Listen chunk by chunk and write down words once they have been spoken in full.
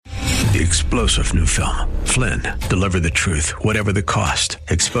The explosive new film, Flynn, deliver the truth, whatever the cost,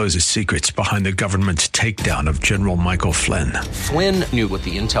 exposes secrets behind the government's takedown of General Michael Flynn. Flynn knew what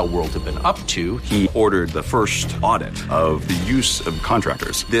the intel world had been up to. He ordered the first audit of the use of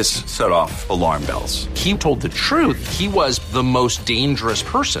contractors. This set off alarm bells. He told the truth. He was the most dangerous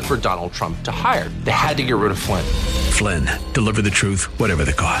person for Donald Trump to hire. They had to get rid of Flynn. Flynn, deliver the truth, whatever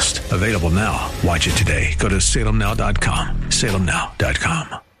the cost. Available now. Watch it today. Go to salemnow.com.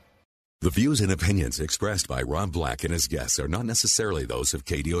 salemnow.com. The views and opinions expressed by Rob Black and his guests are not necessarily those of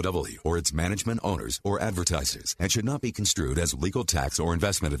KDOW or its management, owners, or advertisers and should not be construed as legal, tax, or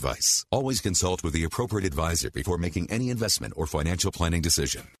investment advice. Always consult with the appropriate advisor before making any investment or financial planning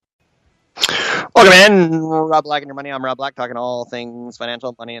decision. Welcome in, Rob Black and Your Money. I'm Rob Black, talking all things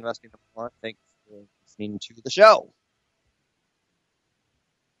financial, money, investing, and more. Thanks for listening to the show.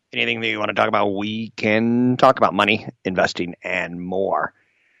 Anything that you want to talk about, we can talk about money, investing, and more.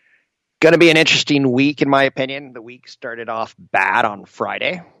 Going to be an interesting week, in my opinion. The week started off bad on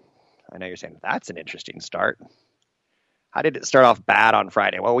Friday. I know you're saying, that's an interesting start. How did it start off bad on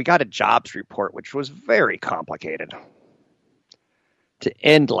Friday? Well, we got a jobs report, which was very complicated. To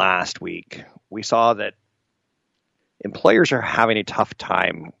end last week, we saw that employers are having a tough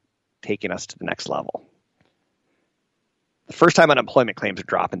time taking us to the next level. The first time unemployment claims are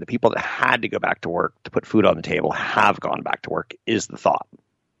dropping, the people that had to go back to work to put food on the table have gone back to work, is the thought.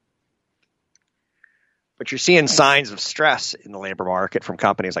 But you're seeing signs of stress in the labor market from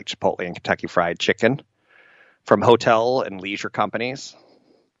companies like Chipotle and Kentucky Fried Chicken, from hotel and leisure companies.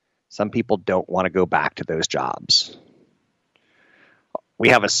 Some people don't want to go back to those jobs. We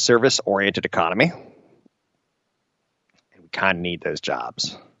have a service-oriented economy, and we kind of need those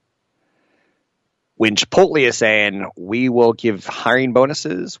jobs. When Chipotle is saying, we will give hiring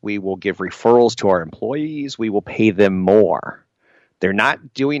bonuses, we will give referrals to our employees, we will pay them more, they're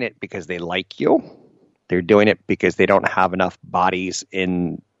not doing it because they like you. They're doing it because they don't have enough bodies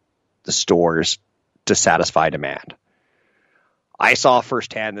in the stores to satisfy demand. I saw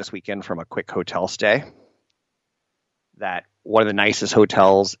firsthand this weekend from a quick hotel stay that one of the nicest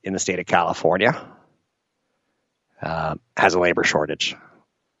hotels in the state of California has a labor shortage.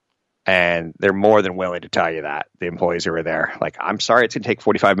 And they're more than willing to tell you that, the employees who are there. Like, I'm sorry, it's going to take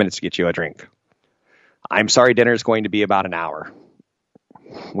 45 minutes to get you a drink. I'm sorry, dinner is going to be about an hour.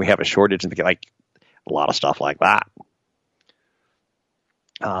 We have a shortage, and like a lot of stuff like that.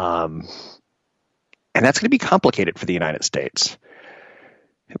 And that's going to be complicated for the United States.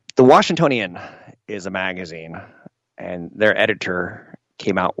 The Washingtonian is a magazine, and their editor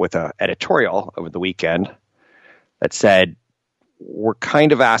came out with an editorial over the weekend that said, we're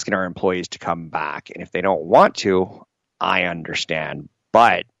kind of asking our employees to come back. And if they don't want to, I understand,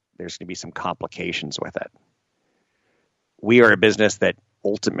 but there's going to be some complications with it. We are a business that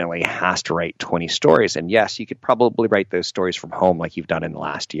ultimately has to write 20 stories. And yes, you could probably write those stories from home like you've done in the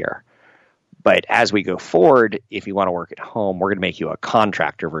last year. But as we go forward, if you want to work at home, we're going to make you a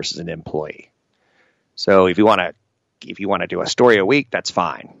contractor versus an employee. So if you want to do a story a week, that's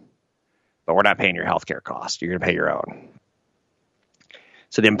fine. But we're not paying your healthcare costs. You're going to pay your own.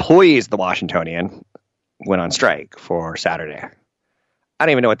 So the employees of the Washingtonian went on strike for Saturday. I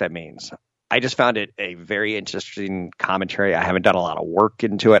don't even know what that means. I just found it a very interesting commentary. I haven't done a lot of work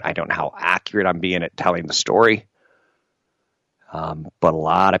into it. I don't know how accurate I'm being at telling the story. But a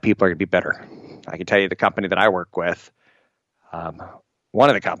lot of people are going to be bitter. I can tell you the company that I work with, one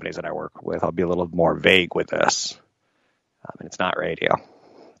of the companies that I work with, I'll be a little more vague with this. And it's not radio.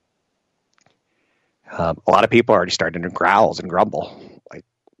 A lot of people are already starting to growl and grumble. Like,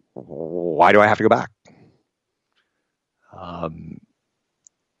 why do I have to go back?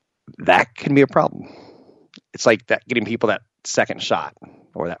 That can be a problem. It's like that, getting people that second shot,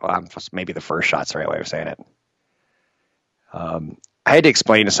 or that, well, maybe the first shot's the right way of saying it. I had to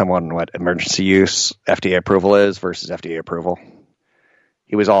explain to someone what emergency use FDA approval is versus FDA approval.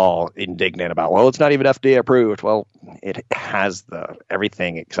 He was all indignant about, well, it's not even FDA approved. Well, it has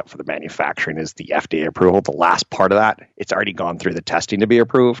everything except for the manufacturing is the FDA approval. The last part of that, it's already gone through the testing to be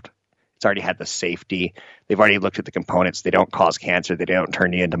approved. It's already had the safety. They've already looked at the components. They don't cause cancer. They don't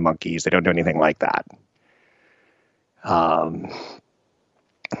turn you into monkeys. They don't do anything like that.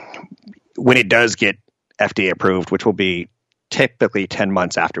 When it does get FDA approved, which will be typically 10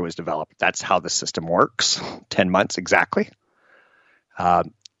 months after it was developed, that's how the system works. 10 months exactly.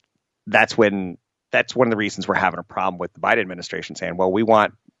 That's one of the reasons we're having a problem with the Biden administration saying, well, we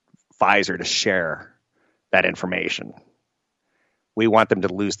want Pfizer to share that information. We want them to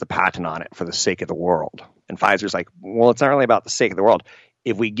lose the patent on it for the sake of the world. And Pfizer's like, well, it's not really about the sake of the world.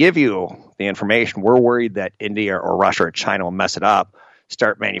 If we give you the information, we're worried that India or Russia or China will mess it up.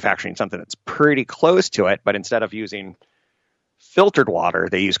 start manufacturing something that's pretty close to it, but instead of using filtered water,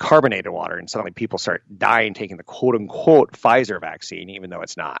 they use carbonated water, and suddenly people start dying taking the quote-unquote Pfizer vaccine, even though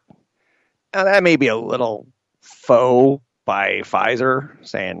it's not. Now, that may be a little faux by Pfizer,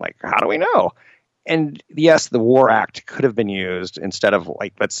 saying, like, how do we know? And yes, the WAR Act could have been used instead of,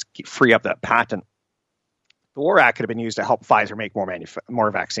 like, let's free up that patent. The WAR Act could have been used to help Pfizer make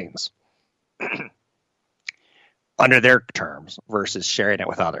more vaccines under their terms versus sharing it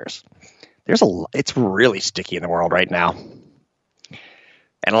with others. It's really sticky in the world right now.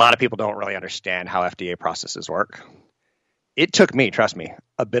 And a lot of people don't really understand how FDA processes work. It took me, trust me,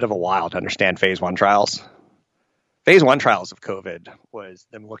 a bit of a while to understand phase 1 trials. Phase 1 trials of COVID was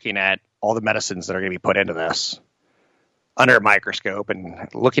them looking at all the medicines that are going to be put into this under a microscope and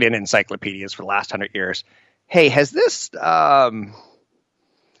looking in encyclopedias for the last 100 years. Hey, has this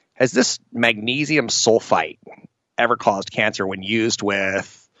magnesium sulfite ever caused cancer when used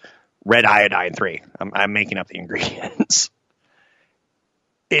with red iodine 3? I'm making up the ingredients.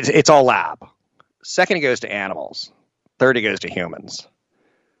 It's all lab. Second, it goes to animals. Third, it goes to humans.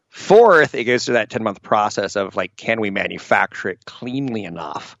 Fourth, it goes through that 10-month process of, like, can we manufacture it cleanly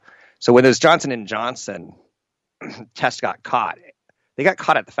enough? So when those Johnson & Johnson tests got caught, they got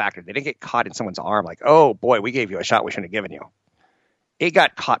caught at the factory. They didn't get caught in someone's arm like, oh, boy, we gave you a shot we shouldn't have given you. It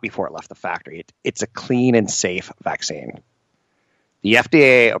got caught before it left the factory. It's a clean and safe vaccine. The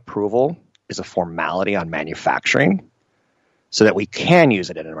FDA approval is a formality on manufacturing so that we can use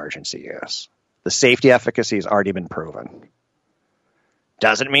it in emergency use. The safety efficacy has already been proven.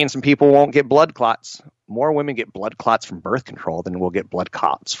 Doesn't mean some people won't get blood clots. More women get blood clots from birth control than will get blood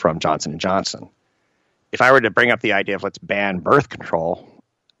clots from Johnson & Johnson. If I were to bring up the idea of let's ban birth control,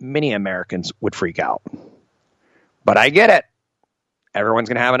 many Americans would freak out. But I get it. Everyone's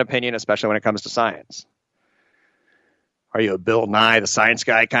going to have an opinion, especially when it comes to science. Are you a Bill Nye, the science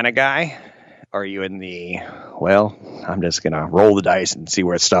guy kind of guy? Are you in the, well, I'm just going to roll the dice and see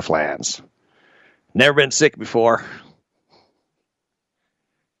where stuff lands? Never been sick before.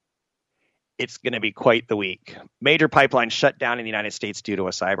 It's going to be quite the week. Major pipelines shut down in the United States due to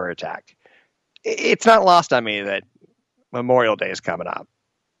a cyber attack. It's not lost on me that Memorial Day is coming up.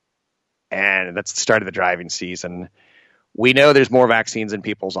 And that's the start of the driving season. We know there's more vaccines in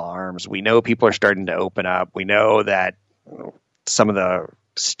people's arms. We know people are starting to open up. We know that some of the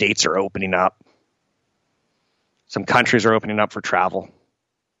states are opening up. Some countries are opening up for travel.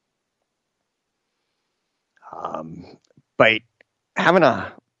 But having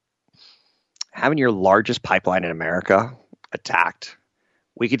your largest pipeline in America attacked,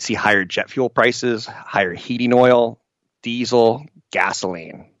 we could see higher jet fuel prices, higher heating oil, diesel,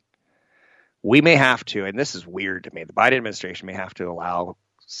 gasoline. We may have to, and this is weird to me, the Biden administration may have to allow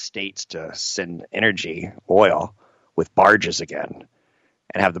states to send energy, oil, with barges again,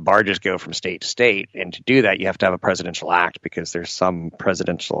 and have the barges go from state to state. And to do that, you have to have a presidential act because there's some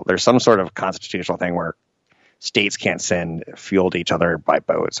sort of constitutional thing where states can't send fuel to each other by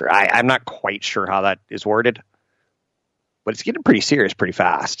boats. Or I'm not quite sure how that is worded, but it's getting pretty serious pretty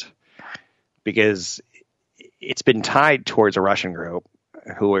fast because it's been tied towards a Russian group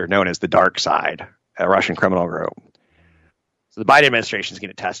who are known as the dark side, a Russian criminal group. So the Biden administration is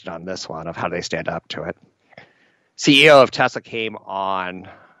getting tested on this one of how they stand up to it. CEO of Tesla came on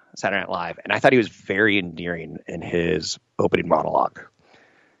Saturday Night Live, and I thought he was very endearing in his opening monologue.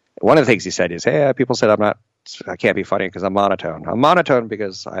 One of the things he said is, hey, people said I can't be funny because I'm monotone. I'm monotone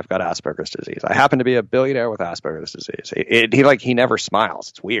because I've got Asperger's disease. I happen to be a billionaire with Asperger's disease. He never smiles.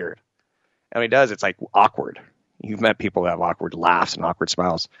 It's weird. And when he does, it's like awkward. You've met people who have awkward laughs and awkward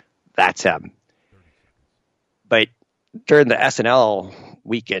smiles. That's him. But during the SNL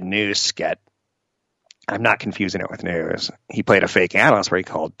weekend news skit, I'm not confusing it with news. He played a fake analyst where he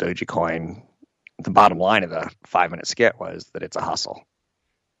called Dogecoin. The bottom line of the 5-minute skit was that it's a hustle,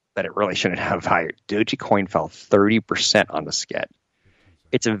 that it really shouldn't have higher. Dogecoin fell 30% on the skit.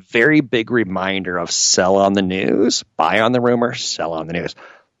 It's a very big reminder of sell on the news, buy on the rumor, sell on the news.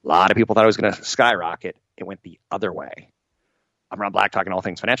 A lot of people thought it was going to skyrocket. It went the other way. I'm Rob Black, talking all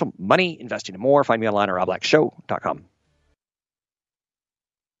things financial, money, investing, and more. Find me online at robblackshow.com.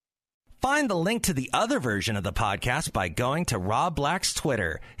 Find the link to the other version of the podcast by going to Rob Black's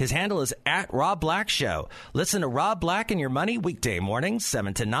Twitter. His handle is @RobBlackShow. Listen to Rob Black and Your Money weekday mornings,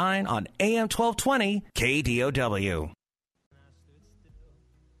 7 to 9 on AM 1220 KDOW.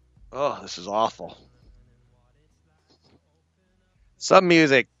 Oh, this is awful. Some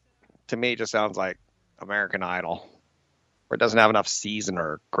music, to me, just sounds like American Idol, where it doesn't have enough season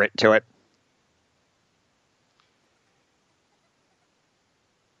or grit to it.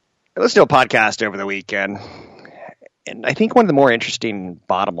 I listened to a podcast over the weekend, And I think one of the more interesting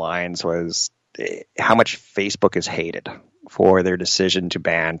bottom lines was how much Facebook is hated for their decision to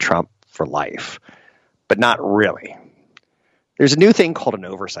ban Trump for life, but not really. There's a new thing called an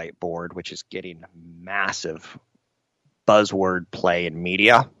oversight board, which is getting massive buzzword play in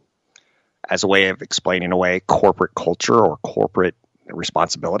media as a way of explaining away corporate culture or corporate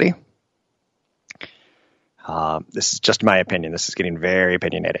responsibility. This is just my opinion. This is getting very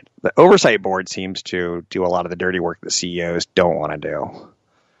opinionated. The oversight board seems to do a lot of the dirty work that CEOs don't want to do.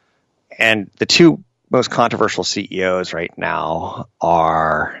 And the two most controversial CEOs right now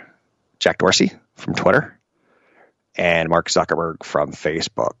are Jack Dorsey from Twitter and Mark Zuckerberg from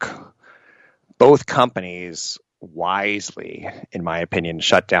Facebook. Both companies wisely, in my opinion,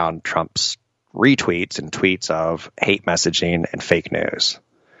 shut down Trump's retweets and tweets of hate messaging and fake news.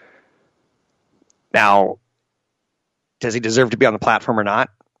 Now, does he deserve to be on the platform or not?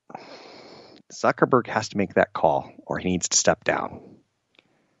 Zuckerberg has to make that call, or he needs to step down.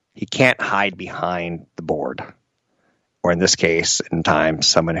 He can't hide behind the board, or in this case, in time,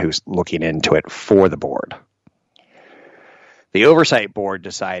 someone who's looking into it for the board. The oversight board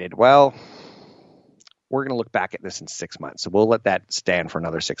decided, well, we're going to look back at this in 6 months, so we'll let that stand for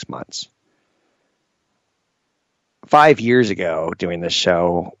another 6 months. 5 years ago, doing this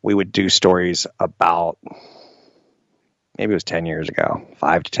show, we would do stories about, maybe it was 10 years ago,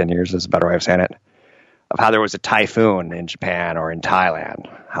 5 to 10 years is a better way of saying it, of how there was a typhoon in Japan or in Thailand,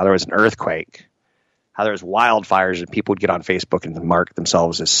 how there was an earthquake, how there was wildfires and people would get on Facebook and mark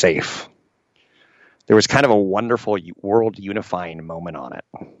themselves as safe. There was kind of a wonderful world unifying moment on it,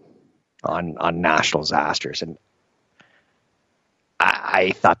 on national disasters. And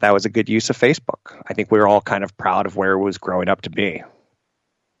I thought that was a good use of Facebook. I think we were all kind of proud of where it was growing up to be.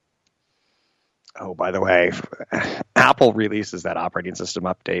 Oh, by the way, Apple releases that operating system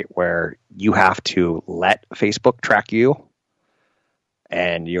update where you have to let Facebook track you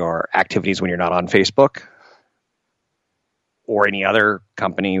and your activities when you're not on Facebook, or any other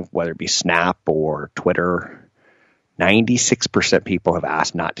company, whether it be Snap or Twitter. 96% people have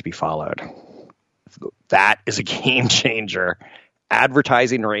asked not to be followed. That is a game changer.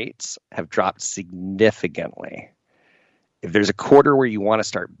 Advertising rates have dropped significantly. If there's a quarter where you want to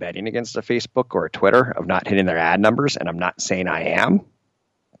start betting against a Facebook or a Twitter of not hitting their ad numbers, and I'm not saying I am,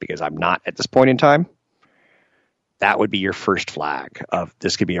 because I'm not at this point in time, that would be your first flag of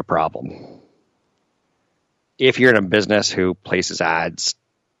this could be a problem. If you're in a business who places ads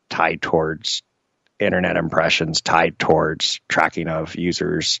tied towards internet impressions, tied towards tracking of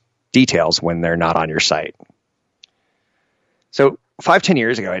users' details when they're not on your site. So 5-10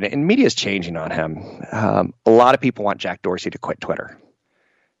 years ago, and media is changing on him, a lot of people want Jack Dorsey to quit Twitter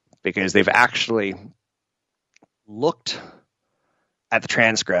because they've actually looked at the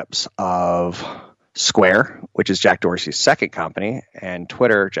transcripts of Square, which is Jack Dorsey's second company, and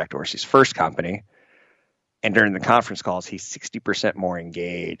Twitter, Jack Dorsey's first company. And during the conference calls, he's 60% more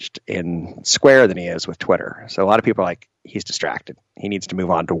engaged in Square than he is with Twitter. So a lot of people are like, he's distracted. He needs to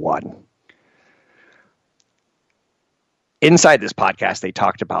move on to one. Inside this podcast, they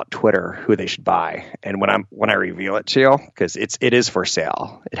talked about Twitter, who they should buy. And when I reveal it to you, because it is for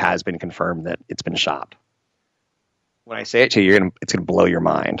sale, it has been confirmed that it's been shopped. When I say it to you, it's going to blow your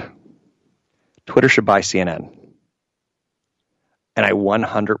mind. Twitter should buy CNN. And I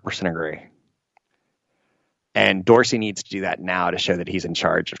 100% agree. And Dorsey needs to do that now to show that he's in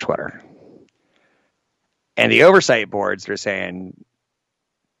charge of Twitter. And the oversight boards are saying,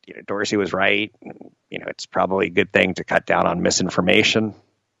 Dorsey was right. It's probably a good thing to cut down on misinformation.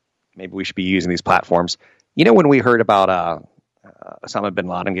 Maybe we should be using these platforms. When we heard about Osama bin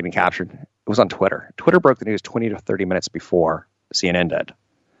Laden getting captured, it was on Twitter. Twitter broke the news 20 to 30 minutes before CNN did.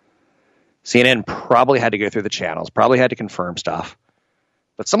 CNN probably had to go through the channels, probably had to confirm stuff.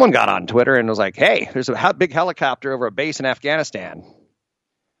 But someone got on Twitter and was like, hey, there's a big helicopter over a base in Afghanistan.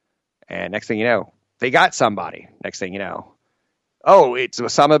 And next thing you know, they got somebody. Next thing you know, oh, it's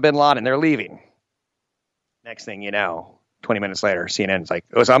Osama bin Laden. They're leaving. Next thing you know, 20 minutes later, CNN's like,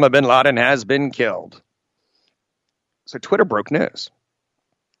 Osama bin Laden has been killed. So Twitter broke news.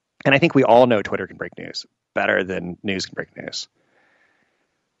 And I think we all know Twitter can break news better than news can break news.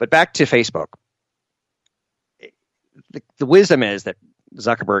 But back to Facebook. The wisdom is that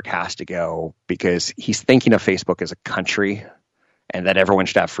Zuckerberg has to go because he's thinking of Facebook as a country and that everyone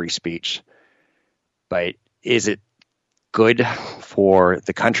should have free speech. But is it good for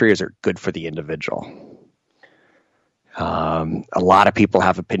the country or is it good for the individual? A lot of people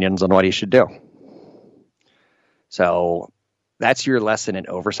have opinions on what he should do. So that's your lesson in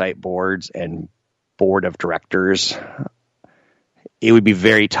oversight boards and board of directors. it would be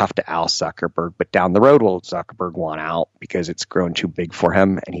very tough to oust Zuckerberg, but down the road, will Zuckerberg want out because it's grown too big for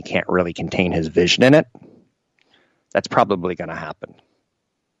him and he can't really contain his vision in it? That's probably going to happen.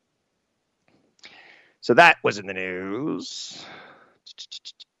 So that was in the news.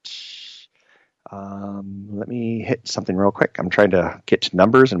 Let me hit something real quick. I'm trying to get to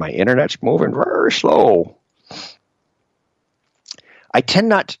numbers and my internet's moving very slow. I tend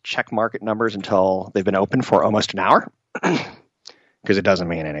not to check market numbers until they've been open for almost an hour because it doesn't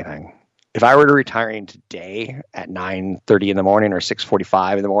mean anything. If I were to retiring today at 9:30 in the morning or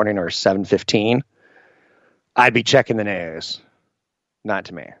 6:45 in the morning or 7:15, I'd be checking the news. Not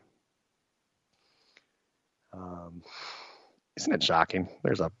to me. Isn't it shocking?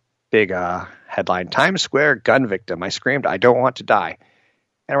 There's a big headline, Times Square gun victim. I screamed, I don't want to die.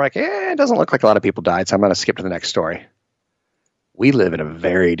 And we're like, it doesn't look like a lot of people died, so I'm going to skip to the next story. We live in a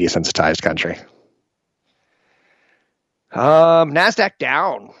very desensitized country. NASDAQ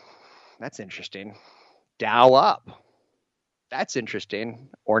down. That's interesting. Dow up. That's interesting.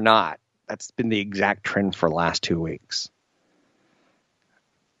 Or not. That's been the exact trend for the last 2 weeks.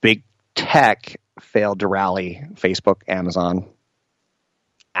 Big tech failed to rally. Facebook, Amazon,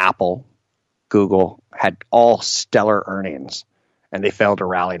 Apple, Google had all stellar earnings, and they failed to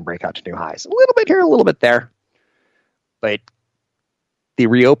rally and break out to new highs. A little bit here, a little bit there. But the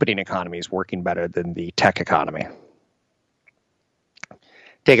reopening economy is working better than the tech economy.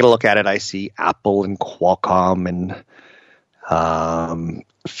 Taking a look at it, I see Apple and Qualcomm and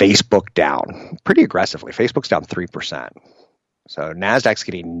Facebook down pretty aggressively. Facebook's down 3%. So NASDAQ's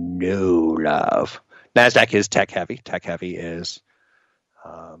getting no love. NASDAQ is tech heavy. Tech heavy is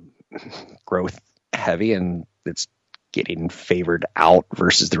growth heavy, and it's getting favored out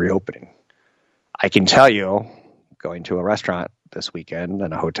versus the reopening. I can tell you, going to a restaurant this weekend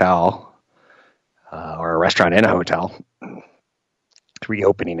in a hotel, or a restaurant in a hotel,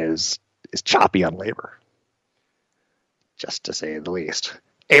 reopening is choppy on labor, just to say the least.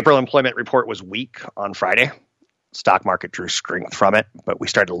 April employment report was weak on Friday. Stock market drew strength from it, but we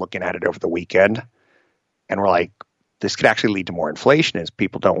started looking at it over the weekend, and we're like, this could actually lead to more inflation as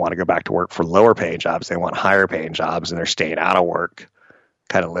people don't want to go back to work for lower paying jobs. They want higher paying jobs, and they're staying out of work,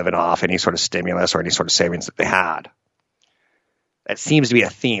 kind of living off any sort of stimulus or any sort of savings that they had. That seems to be a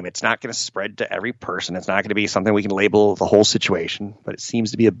theme. It's not going to spread to every person. It's not going to be something we can label the whole situation, but it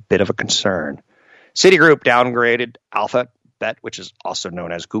seems to be a bit of a concern. Citigroup downgraded Alphabet, which is also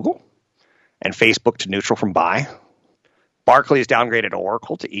known as Google, and Facebook to neutral from buy. Barclays downgraded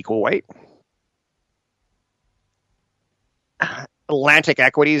Oracle to equal weight. Atlantic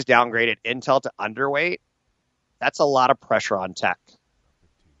Equities downgraded Intel to underweight. That's a lot of pressure on tech.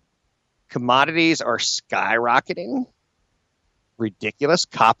 Commodities are skyrocketing. Ridiculous.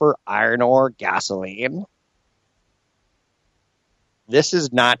 Copper, iron ore, gasoline. This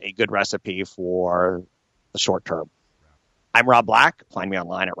is not a good recipe for the short term. I'm Rob Black. Find me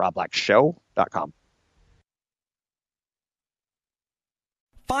online at robblackshow.com.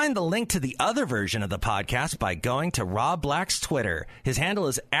 Find the link to the other version of the podcast by going to Rob Black's Twitter. His handle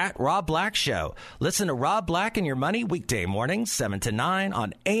is at Rob Black Show. Listen to Rob Black and Your Money weekday mornings, 7 to 9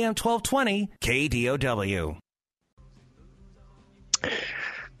 on AM 1220 KDOW.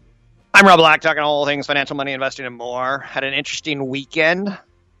 I'm Rob Black, talking all things financial, money, investing, and more. Had an interesting weekend.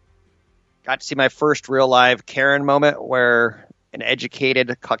 Got to see my first real live Karen moment where an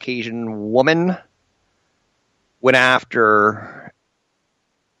educated Caucasian woman went after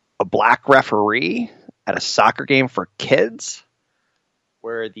a black referee at a soccer game for kids,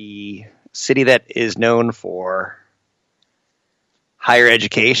 where the city that is known for higher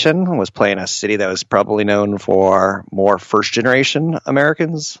education was playing a city that was probably known for more first-generation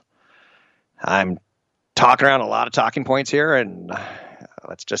Americans. I'm talking around a lot of talking points here, and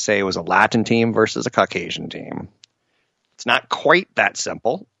let's just say it was a Latin team versus a Caucasian team. It's not quite that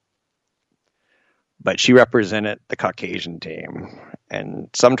simple, but she represented the Caucasian team. And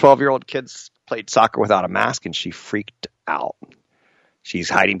some 12-year-old kids played soccer without a mask, and she freaked out. She's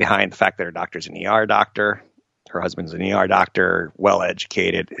hiding behind the fact that her doctor's an ER doctor. Her husband's an ER doctor,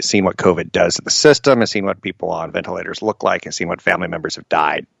 well-educated, has seen what COVID does to the system, has seen what people on ventilators look like, has seen what family members have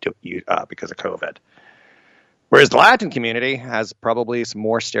died because of COVID. Whereas the Latin community has probably some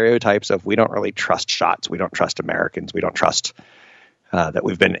more stereotypes of we don't really trust shots, we don't trust Americans, we don't trust that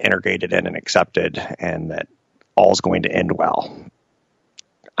we've been integrated in and accepted, and that all's going to end well.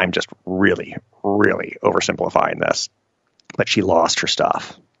 I'm just really, really oversimplifying this, but she lost her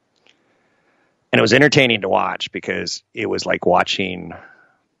stuff. And it was entertaining to watch because it was like watching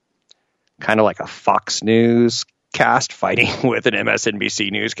kind of like a Fox News cast fighting with an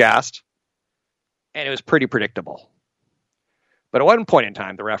MSNBC newscast. And it was pretty predictable. But at one point in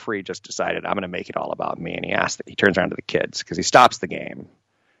time, the referee just decided, I'm going to make it all about me. And he turns around to the kids because he stops the game,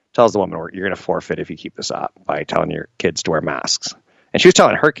 tells the woman, you're going to forfeit if you keep this up by telling your kids to wear masks. And she was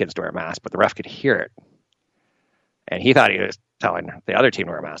telling her kids to wear masks, but the ref could hear it. And he thought he was telling the other team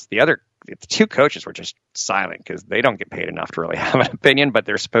to wear masks. The two coaches were just silent because they don't get paid enough to really have an opinion, but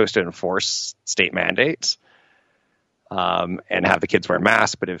they're supposed to enforce state mandates and have the kids wear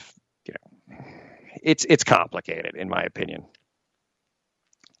masks. But it's complicated, in my opinion.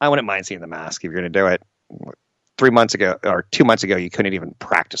 I wouldn't mind seeing the mask if you're going to do it. 2 months ago, you couldn't even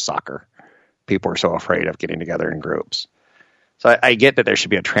practice soccer. People were so afraid of getting together in groups. So I get that there should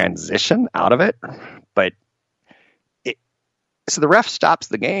be a transition out of it, but so the ref stops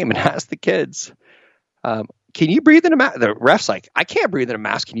the game and asks the kids, can you breathe in a mask? The ref's like, I can't breathe in a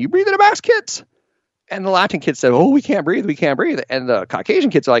mask. Can you breathe in a mask, kids? And the Latin kids said, we can't breathe. We can't breathe. And the Caucasian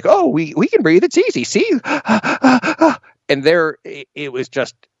kids are like, we can breathe. It's easy. See? And it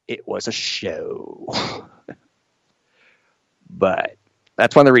was a show. But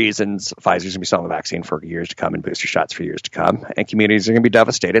that's one of the reasons Pfizer's going to be selling the vaccine for years to come and booster shots for years to come. And communities are going to be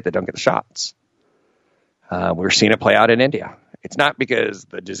devastated that don't get the shots. We're seeing it play out in India. It's not because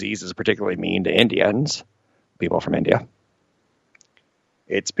the disease is particularly mean to Indians, people from India.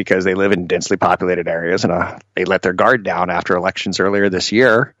 It's because they live in densely populated areas and they let their guard down after elections earlier this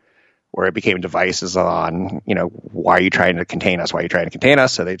year, where it became devices on, why are you trying to contain us? Why are you trying to contain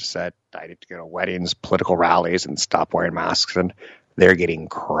us? So they just said, I need to go to weddings, political rallies, and stop wearing masks. And they're getting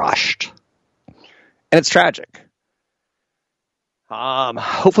crushed. And it's tragic.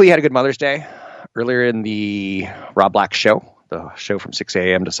 Hopefully you had a good Mother's Day. Earlier in the Rob Black show, the show from 6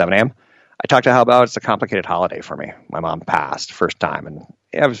 a.m. to 7 a.m., I talked about how it's a complicated holiday for me. My mom passed first time, and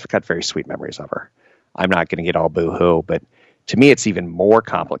I've got very sweet memories of her. I'm not going to get all boo-hoo, but to me, it's even more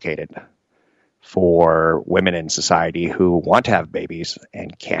complicated for women in society who want to have babies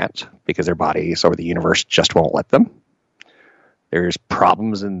and can't because their bodies or the universe just won't let them. There's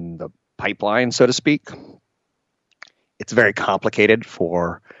problems in the pipeline, so to speak. It's very complicated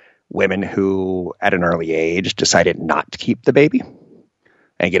for women who, at an early age, decided not to keep the baby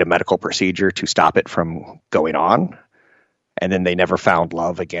and get a medical procedure to stop it from going on. And then they never found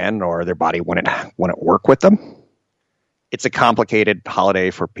love again, or their body wouldn't work with them. It's a complicated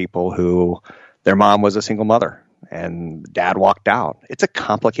holiday for people who their mom was a single mother and dad walked out. It's a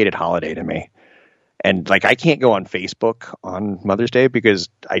complicated holiday to me. And I can't go on Facebook on Mother's Day because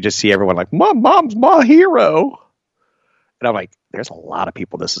I just see everyone like, mom's my hero. And I'm like, there's a lot of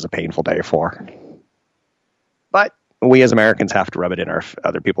people this is a painful day for. But we as Americans have to rub it in our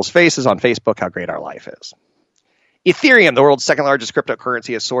other people's faces on Facebook how great our life is. Ethereum, the world's second largest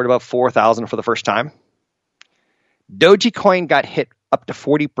cryptocurrency, has soared above 4,000 for the first time. Dogecoin got hit up to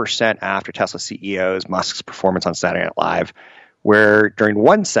 40% after Tesla CEO Musk's performance on Saturday Night Live, where during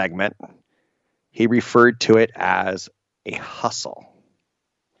one segment, he referred to it as a hustle.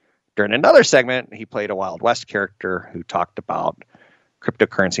 During another segment, he played a Wild West character who talked about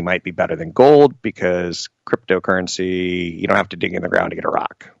cryptocurrency might be better than gold because cryptocurrency, you don't have to dig in the ground to get a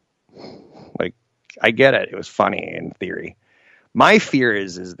rock. I get it. It was funny in theory. My fear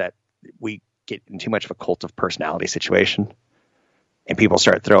is that we get in too much of a cult of personality situation and people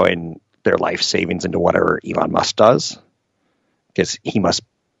start throwing their life savings into whatever Elon Musk does because he must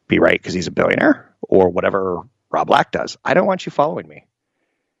be right because he's a billionaire, or whatever Rob Black does. I don't want you following me.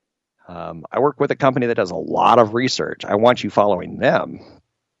 I work with a company that does a lot of research. I want you following them.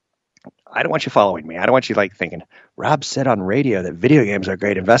 I don't want you following me. I don't want you thinking, Rob said on radio that video games are a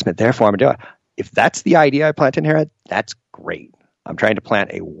great investment, therefore I'm going to do it. If that's the idea I plant in here, that's great. I'm trying to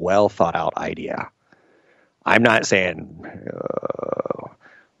plant a well thought out idea. I'm not saying,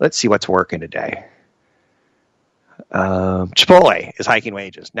 let's see what's working today. Chipotle is hiking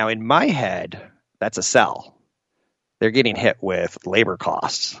wages. Now, in my head, that's a sell. They're getting hit with labor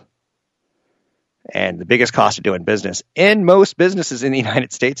costs. And the biggest cost of doing business in most businesses in the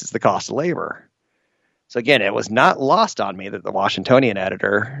United States is the cost of labor. So again, it was not lost on me that the Washingtonian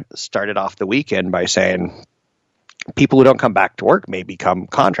editor started off the weekend by saying people who don't come back to work may become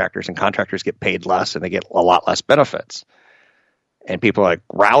contractors, and contractors get paid less and they get a lot less benefits. And people are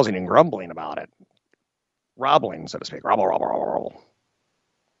rousing and grumbling about it. Robbling, so to speak. Robble.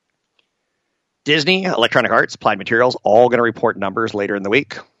 Disney, Electronic Arts, Applied Materials, all going to report numbers later in the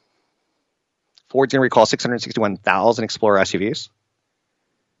week. Ford's going to recall 661,000 Explorer SUVs.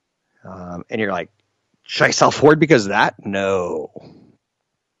 And you're like, should I sell Ford because of that? No.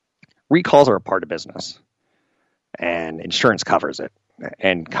 Recalls are a part of business. And insurance covers it.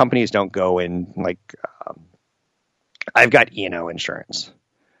 And companies don't go in I've got E&O insurance.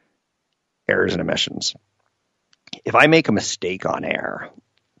 Errors and emissions. if I make a mistake on air,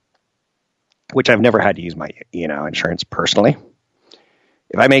 which I've never had to use my insurance personally,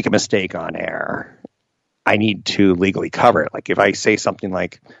 if I make a mistake on air, I need to legally cover it. Like if I say something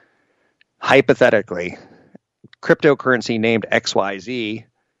like, hypothetically, cryptocurrency named XYZ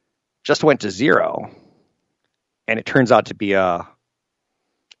just went to zero, and it turns out to be a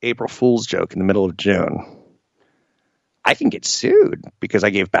April Fool's joke in the middle of June, I can get sued because I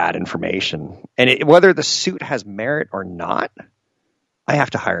gave bad information. And whether the suit has merit or not, I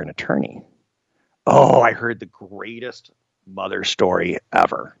have to hire an attorney. Oh, I heard the greatest mother story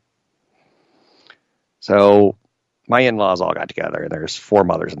ever. So my in-laws all got together. There's 4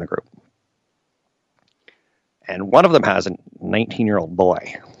 mothers in the group. And one of them has a 19-year-old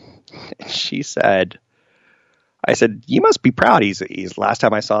boy. And she said, I said, you must be proud. He's last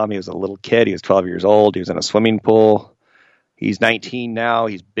time I saw him, he was a little kid. He was 12 years old. He was in a swimming pool. He's 19 now.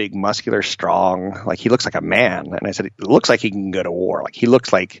 He's big, muscular, strong. Like he looks like a man. And I said, it looks like he can go to war. Like he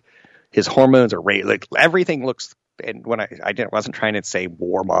looks like his hormones are raised. Like everything looks. And when I wasn't trying to say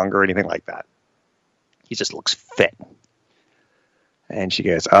warmonger or anything like that. He just looks fit. And she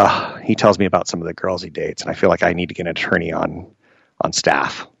goes, he tells me about some of the girls he dates, and I feel like I need to get an attorney on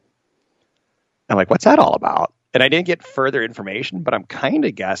staff. I'm like, what's that all about? And I didn't get further information, but I'm kind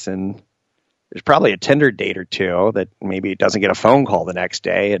of guessing there's probably a Tinder date or two that maybe doesn't get a phone call the next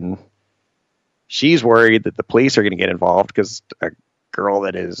day, and she's worried that the police are going to get involved because a girl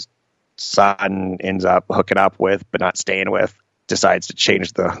that his son ends up hooking up with but not staying with decides to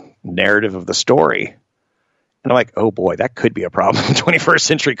change the narrative of the story. And I'm like, oh boy, that could be a problem in the 21st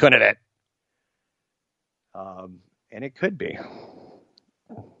century, couldn't it? And it could be.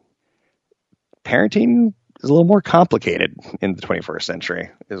 Parenting is a little more complicated in the 21st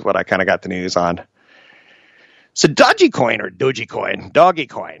century, is what I kind of got the news on. So Dogecoin or Dogecoin,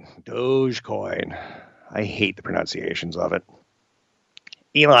 Dogecoin. I hate the pronunciations of it.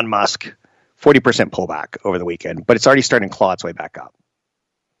 Elon Musk, 40% pullback over the weekend, but it's already starting to claw its way back up.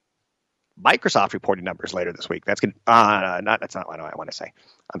 Microsoft reporting numbers later this week. That's good. That's not what I want to say.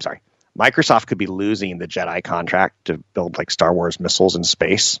 I'm sorry. Microsoft could be losing the Jedi contract to build like Star Wars missiles in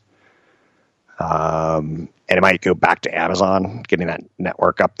space. And it might go back to Amazon, getting that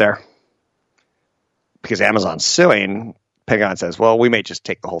network up there. Because Amazon's suing, Pentagon says, well, we may just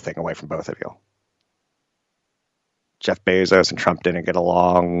take the whole thing away from both of you. Jeff Bezos and Trump didn't get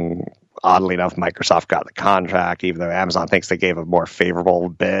along. Oddly enough, Microsoft got the contract, even though Amazon thinks they gave a more favorable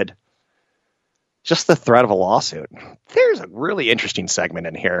bid. Just the threat of a lawsuit. There's a really interesting segment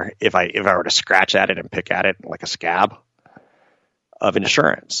in here, if I were to scratch at it and pick at it like a scab, of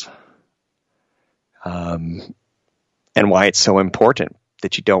insurance. And why it's so important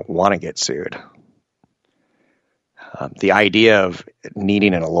that you don't want to get sued. The idea of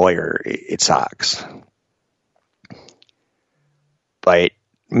needing a lawyer, it sucks. But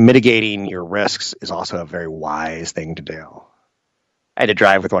mitigating your risks is also a very wise thing to do. I had to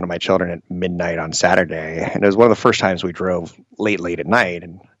drive with one of my children at midnight on Saturday, and it was one of the first times we drove late at night,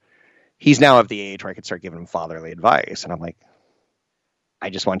 and he's now of the age where I could start giving him fatherly advice, and I'm like, I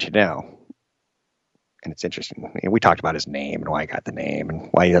just want you to know. And it's interesting. We talked about his name and why he got the name and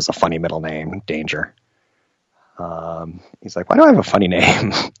why he has a funny middle name, Danger. He's like, why do I have a funny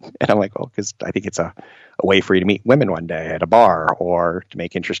name? And I'm like, well, because I think it's a way for you to meet women one day at a bar or to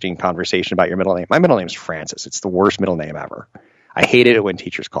make interesting conversation about your middle name. My middle name is Francis. It's the worst middle name ever. I hated it when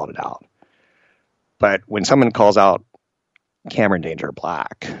teachers called it out. But when someone calls out Cameron Danger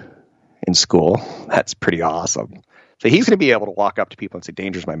Black in school, that's pretty awesome. So he's going to be able to walk up to people and say,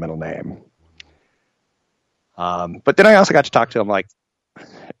 Danger's my middle name. But then I also got to talk to him like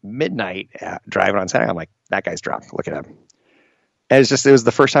midnight driving on Saturday. I'm like, that guy's drunk. Look at him. And it was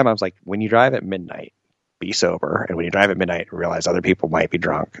the first time I was like, when you drive at midnight, be sober. And when you drive at midnight, realize other people might be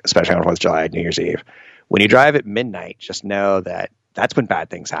drunk, especially on 4th of July, New Year's Eve. When you drive at midnight, just know that that's when bad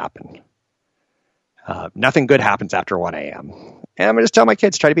things happen. Nothing good happens after 1 a.m. And I'm going to just tell my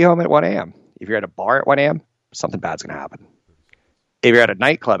kids, try to be home at 1 a.m. If you're at a bar at 1 a.m., something bad's going to happen. If you're at a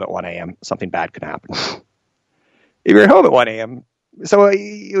nightclub at 1 a.m., something bad could happen. If you're at home at 1 a.m., so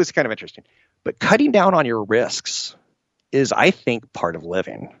it was kind of interesting. But cutting down on your risks is, I think, part of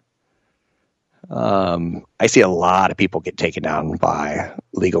living. I see a lot of people get taken down by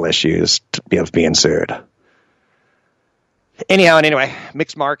legal issues of being sued. Anyhow and anyway,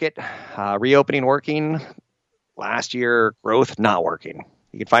 mixed market, reopening working, last year growth not working.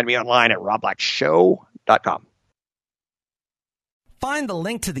 You can find me online at robblackshow.com. Find the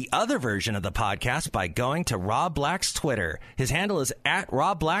link to the other version of the podcast by going to Rob Black's Twitter. His handle is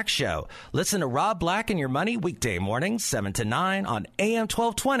 @RobBlackShow. Listen to Rob Black and Your Money weekday mornings, 7 to 9 on AM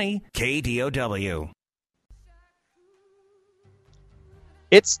 1220 KDOW.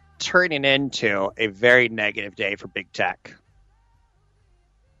 It's turning into a very negative day for big tech.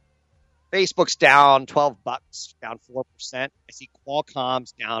 Facebook's down $12, down 4%. I see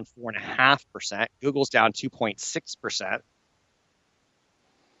Qualcomm's down 4.5%. Google's down 2.6%.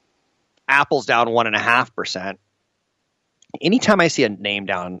 Apple's down 1.5%. Anytime I see a name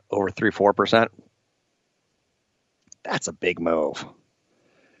down over 3-4%, that's a big move.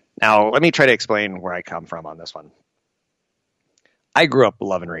 Now, let me try to explain where I come from on this one. I grew up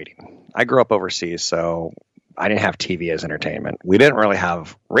loving reading. I grew up overseas, so I didn't have TV as entertainment. We didn't really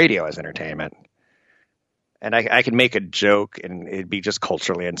have radio as entertainment. And I could make a joke, and it'd be just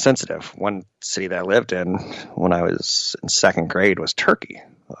culturally insensitive. One city that I lived in when I was in second grade was Turkey.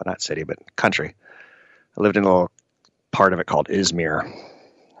 Well, not city, but country. I lived in a little part of it called Izmir.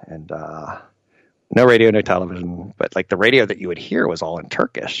 And no radio, no television. But like the radio that you would hear was all in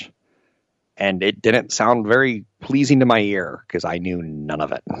Turkish. And it didn't sound very pleasing to my ear because I knew none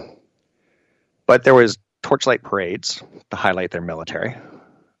of it. But there was torchlight parades to highlight their military.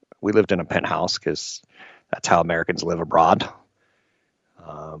 We lived in a penthouse because that's how Americans live abroad.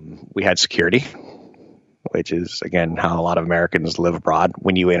 We had security, which is, again, how a lot of Americans live abroad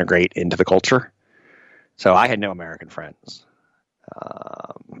when you integrate into the culture. So I had no American friends.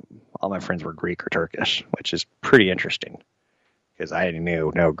 All my friends were Greek or Turkish, which is pretty interesting because I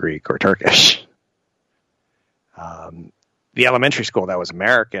knew no Greek or Turkish. The elementary school that was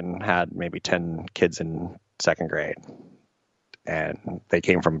American had maybe 10 kids in second grade. And they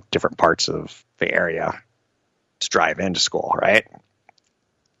came from different parts of the area to drive into school, right?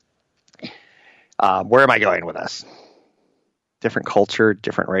 Where am I going with this? Different culture,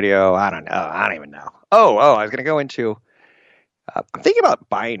 different radio. I don't know. I don't even know. Oh, I was going to go into, I'm thinking about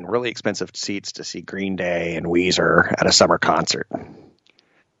buying really expensive seats to see Green Day and Weezer at a summer concert.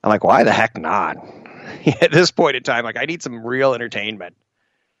 I'm like, why the heck not? At this point in time, like I need some real entertainment.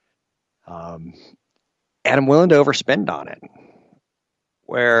 And I'm willing to overspend on it.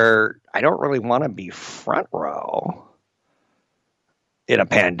 Where I don't really want to be front row in a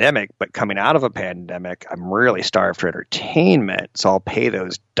pandemic, but coming out of a pandemic, I'm really starved for entertainment, so I'll pay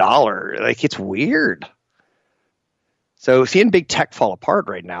those dollars. Like, it's weird. So seeing big tech fall apart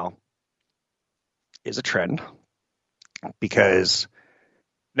right now is a trend because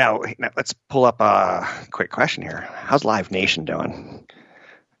now let's pull up a quick question here. How's Live Nation doing?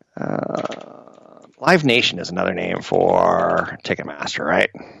 Live Nation is another name for Ticketmaster,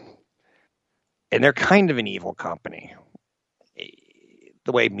 right? And they're kind of an evil company,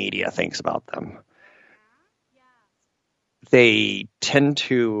 the way media thinks about them. They tend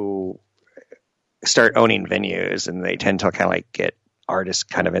to start owning venues, and they tend to kind of like get artists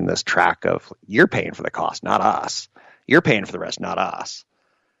kind of in this track of, you're paying for the cost, not us. You're paying for the rest, not us.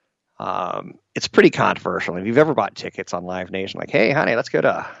 It's pretty controversial. If you've ever bought tickets on Live Nation, like, hey, honey, let's go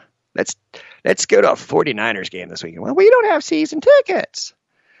to a 49ers game this weekend. Well, we don't have season tickets.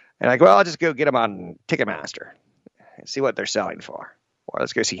 And like, well, I'll just go get them on Ticketmaster and see what they're selling for. Or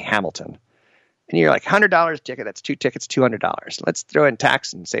let's go see Hamilton. And you're like, $100 ticket, that's 2 tickets, $200. Let's throw in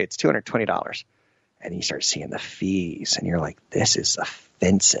tax and say it's $220. And you start seeing the fees, and you're like, this is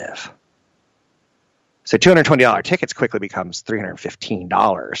offensive. So $220 tickets quickly becomes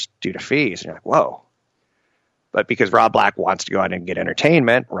 $315 due to fees. And you're like, whoa. But because Rob Black wants to go out and get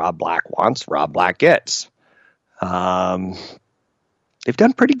entertainment, Rob Black wants, Rob Black gets. They've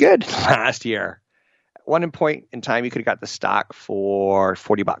done pretty good last year. At one point in time, you could have got the stock for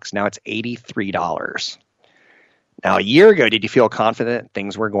 $40. Now it's $83. Now, a year ago, did you feel confident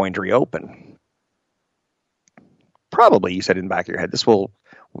things were going to reopen? Probably, you said in the back of your head.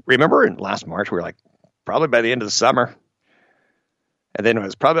 Remember in last March, we were like, probably by the end of the summer. And then it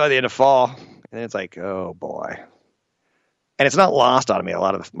was probably by the end of fall. And then it's like, oh boy. And it's not lost on me. A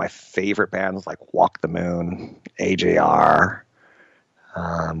lot of my favorite bands like Walk the Moon, AJR,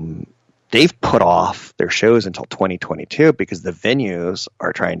 they've put off their shows until 2022 because the venues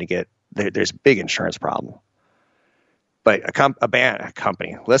are trying to get, there's a big insurance problem. But a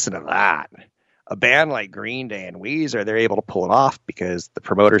company, listen to that. A band like Green Day and Weezer, they're able to pull it off because the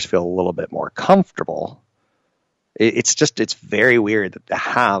promoters feel a little bit more comfortable. It's very weird that the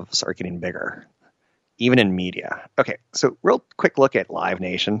haves are getting bigger, even in media. Okay, so real quick look at Live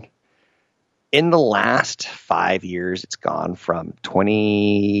Nation. In the last 5 years, it's gone from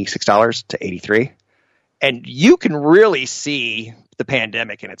 $26 to $83. And you can really see the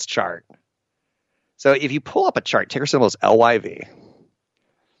pandemic in its chart. So if you pull up a chart, ticker symbol is LYV.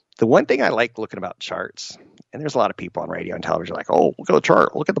 The one thing I like looking about charts, and there's a lot of people on radio and television like, oh, look at the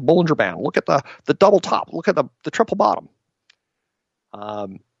chart, look at the Bollinger Band, look at the double top, look at the triple bottom.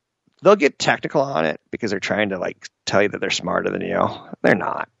 they'll get technical on it because they're trying to like tell you that they're smarter than you. They're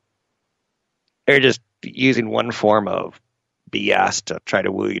not. They're just using one form of BS to try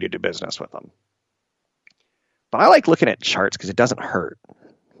to woo you to do business with them. But I like looking at charts because it doesn't hurt.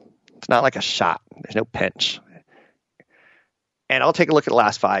 It's not like a shot. There's no pinch. And I'll take a look at the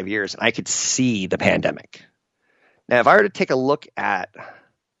last 5 years, and I could see the pandemic. Now, if I were to take a look at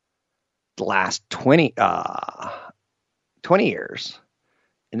the last 20 years,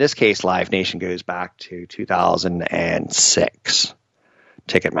 in this case, Live Nation goes back to 2006,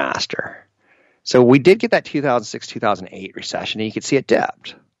 Ticketmaster. So we did get that 2006, 2008 recession, and you could see it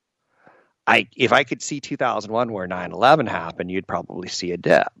dipped. If I could see 2001 where 9/11 happened, you'd probably see a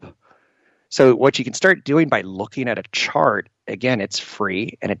dip. So what you can start doing by looking at a chart, again, it's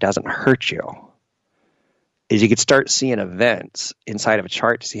free and it doesn't hurt you, is you could start seeing events inside of a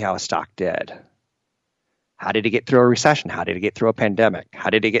chart to see how a stock did. How did it get through a recession? How did it get through a pandemic? How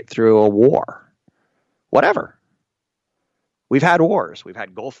did it get through a war? Whatever. We've had wars. We've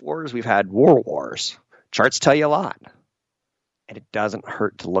had Gulf Wars. We've had war wars. Charts tell you a lot. And it doesn't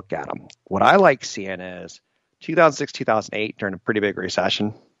hurt to look at them. What I like seeing is 2006, 2008, during a pretty big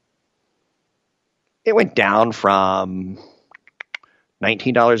recession, it went down from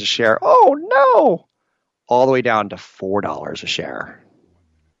 $19 a share. Oh, no. All the way down to $4 a share.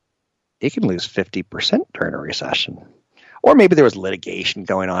 It can lose 50% during a recession. Or maybe there was litigation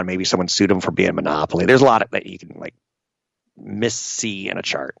going on. Maybe someone sued them for being a monopoly. There's a lot of that you can like miss-see in a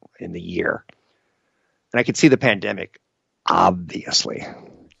chart in the year. And I could see the pandemic, obviously.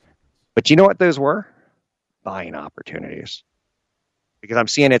 But you know what those were? Buying opportunities. Because I'm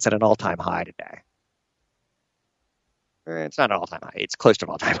seeing it's at an all-time high today. It's not an all-time high. It's close to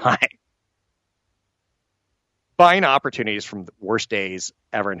an all-time high. Buying opportunities from the worst days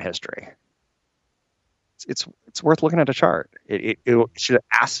ever in history. It's worth looking at a chart. It should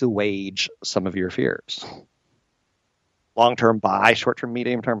assuage some of your fears. Long-term buy, short-term,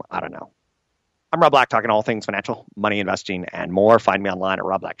 medium-term, I don't know. I'm Rob Black, talking all things financial, money, investing, and more. Find me online at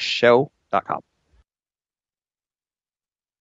robblackshow.com.